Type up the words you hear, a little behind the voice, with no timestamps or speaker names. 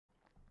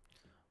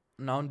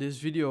Now in this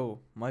video,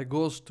 my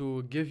goal is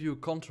to give you a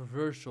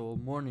controversial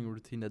morning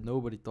routine that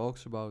nobody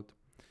talks about.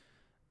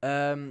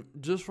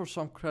 Just for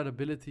some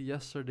credibility,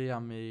 yesterday I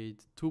made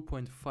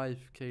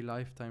 2.5k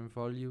lifetime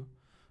value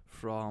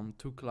from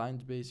two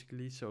clients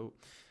basically. So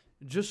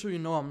just so you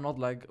know, I'm not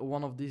like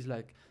one of these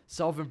like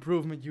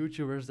self-improvement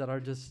YouTubers that are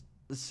just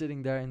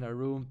sitting there in their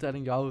room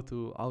telling you how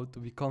to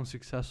become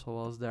successful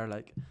whilst they're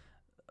like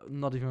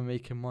not even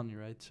making money,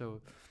 right?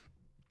 So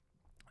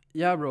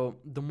yeah, bro,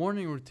 the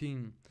morning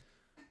routine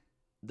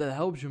that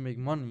helps you make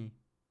money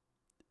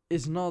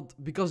is not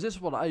because this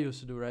is what I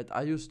used to do, right?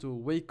 I used to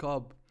wake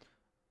up,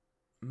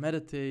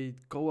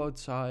 meditate, go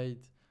outside,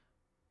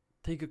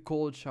 take a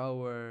cold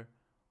shower,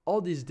 all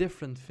these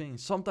different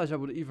things. Sometimes I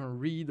would even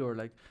read or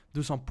like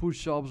do some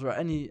push-ups or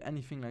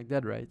anything like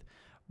that, right?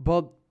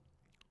 But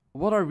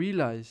what I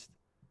realized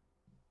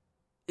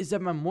is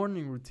that my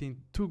morning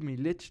routine took me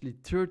literally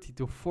 30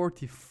 to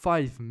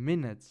 45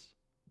 minutes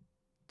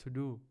to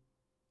do.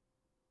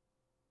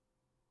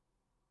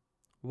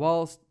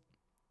 Whilst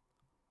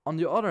on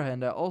the other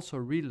hand, I also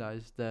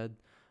realized that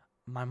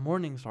my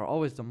mornings are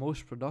always the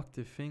most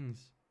productive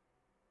things.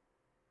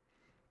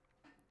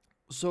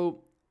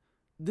 So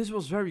this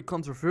was very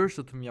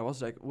controversial to me. I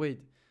was like, wait,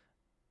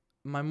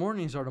 my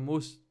mornings are the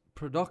most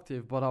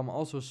productive, but I'm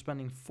also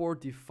spending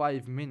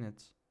 45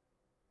 minutes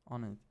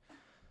on it.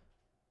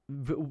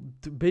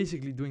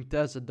 Basically doing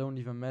tasks that don't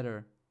even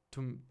matter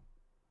to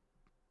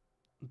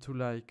to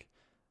like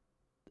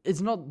it's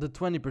not the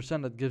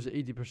 20% that gives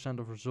 80%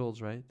 of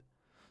results, right?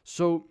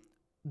 So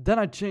then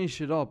I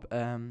changed it up.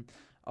 I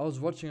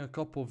was watching a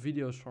couple of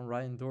videos from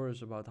Ryan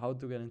Doris about how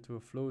to get into a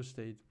flow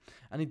state,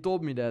 and he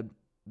told me that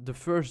the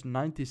first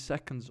 90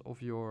 seconds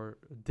of your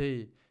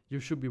day you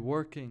should be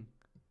working.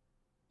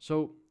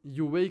 So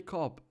you wake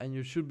up and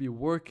you should be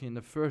working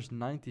the first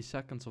 90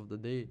 seconds of the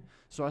day.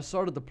 So I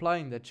started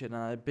applying that shit,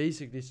 and I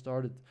basically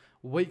started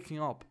waking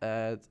up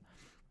at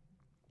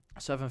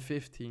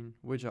 7:15,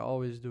 which I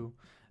always do.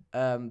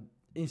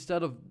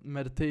 Instead of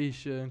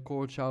meditation,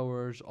 cold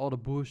showers, all the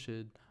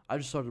bullshit, I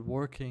just started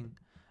working.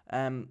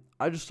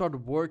 I just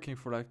started working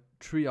for like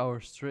 3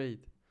 hours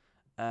straight.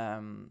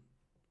 Um,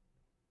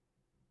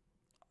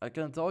 I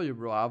can tell you,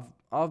 bro,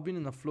 I've been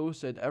in a flow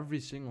state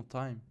every single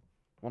time,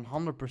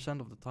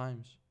 100% of the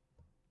times.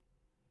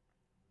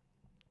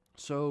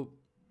 So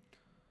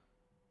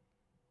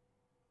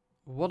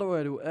what do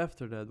I do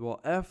after that?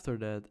 Well, after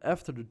that,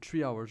 after the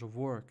 3 hours of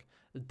work,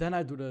 then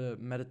I do the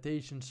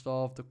meditation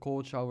stuff, the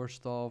cold shower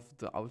stuff,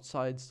 the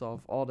outside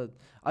stuff, all that.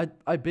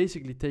 I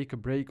basically take a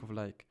break of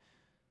like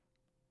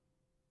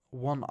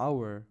 1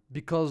 hour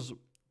because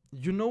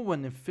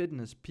when in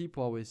fitness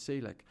people always say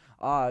like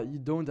you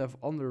don't have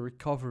under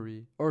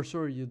recovery, or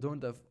sorry, you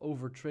don't have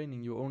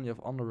overtraining, you only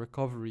have under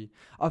recovery.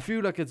 I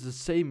feel like it's the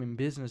same in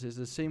business. It's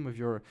the same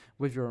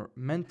with your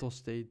mental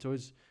state. So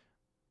it's,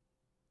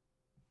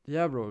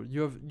 yeah, bro,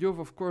 you have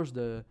of course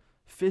the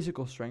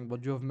physical strength,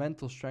 but you have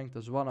mental strength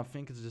as well. I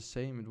think it's the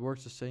same. It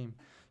works the same.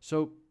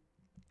 So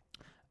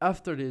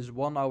after this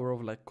 1 hour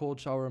of like cold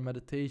shower,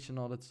 meditation,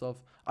 all that stuff,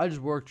 I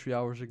just work 3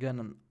 hours again,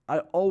 and I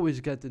always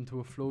get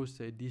into a flow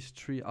state these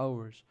 3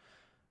 hours.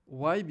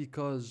 Why?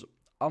 Because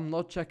I'm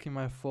not checking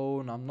my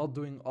phone. I'm not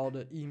doing all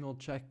the email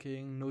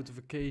checking,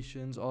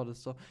 notifications, all that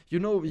stuff. You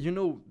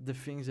know the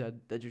things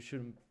that you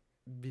shouldn't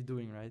be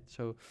doing, right?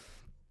 So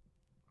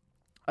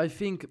I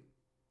think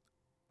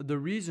the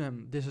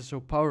reason this is so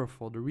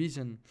powerful, the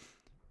reason,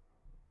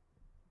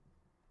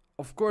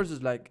 of course,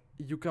 is like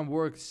you can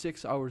work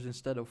 6 hours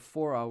instead of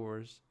 4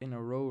 hours in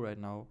a row right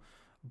now,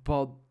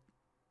 but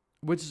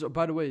which is,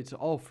 by the way, it's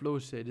all flow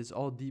state, it's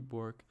all deep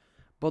work,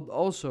 but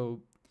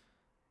also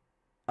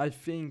I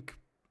think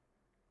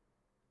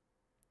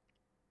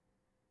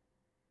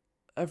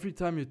every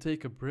time you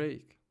take a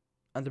break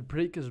and the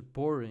break is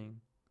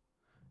boring,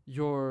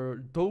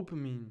 your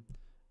dopamine,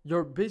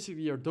 your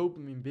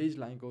dopamine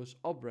baseline goes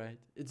up, right?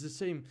 It's the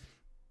same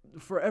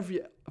for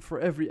every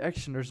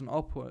action. There's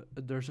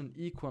an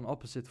equal and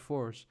opposite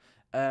force.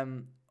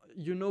 Um,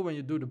 when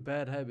you do the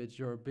bad habits,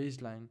 your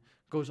baseline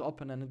goes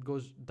up and then it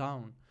goes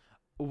down.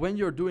 When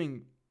you're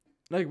doing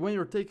when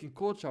you're taking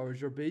cold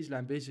showers, your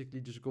baseline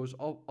basically just goes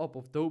up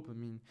of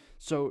dopamine.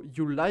 So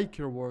you like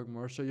your work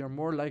more, so you're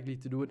more likely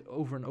to do it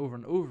over and over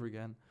and over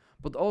again.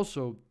 But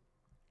also,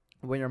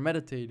 when you're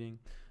meditating,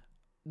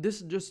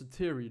 this is just a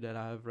theory that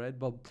I have, right?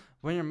 But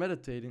when you're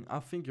meditating, I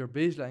think your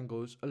baseline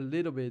goes a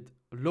little bit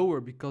lower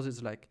because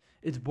it's like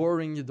it's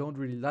boring, you don't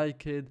really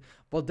like it.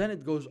 But then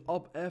it goes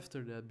up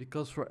after that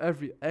because for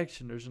every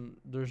action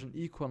there's an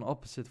equal and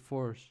opposite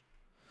force.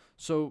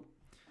 So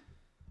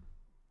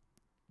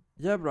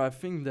yeah, bro, I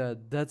think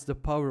that's the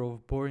power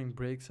of boring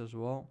breaks as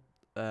well.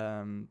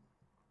 Um,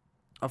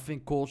 I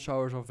think cold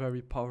showers are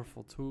very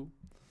powerful too.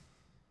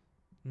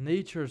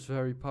 Nature is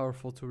very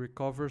powerful to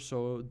recover.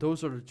 So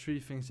those are the three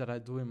things that I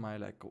do in my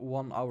like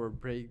 1 hour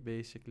break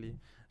basically.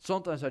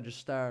 Sometimes I just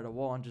stare at a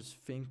wall and just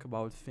think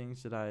about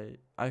things that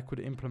I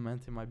could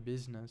implement in my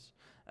business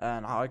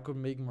and how I could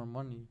make more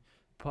money.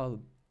 But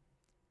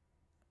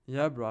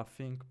yeah, bro, I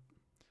think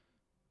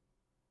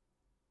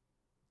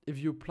if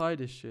you apply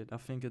this shit, I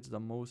think it's the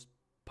most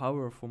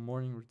powerful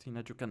morning routine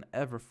that you can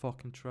ever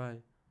fucking try.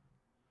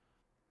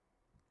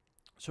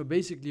 So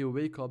basically, you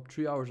wake up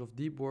 3 hours of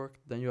deep work,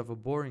 then you have a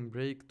boring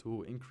break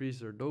to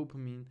increase your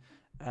dopamine,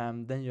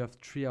 and then you have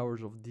 3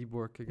 hours of deep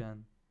work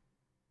again.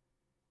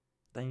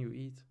 Then you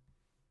eat.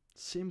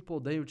 Simple.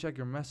 Then you check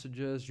your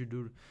messages. You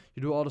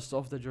do all the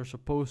stuff that you're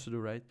supposed to do,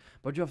 right?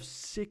 But you have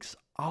 6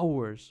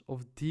 hours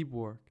of deep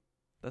work.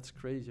 That's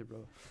crazy,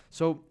 bro.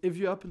 So if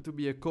you happen to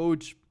be a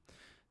coach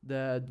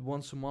that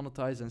wants to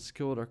monetize and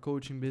scale their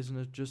coaching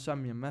business, just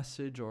send me a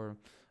message or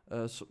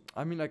so,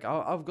 I mean, like,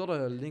 I've got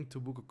a link to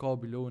book a call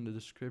below in the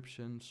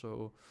description.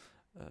 So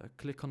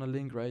click on the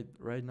link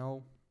right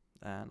now,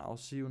 and I'll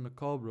see you in the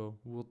call, bro.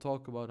 We'll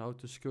talk about how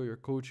to scale your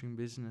coaching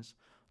business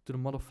to the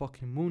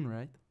motherfucking moon,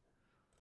 right?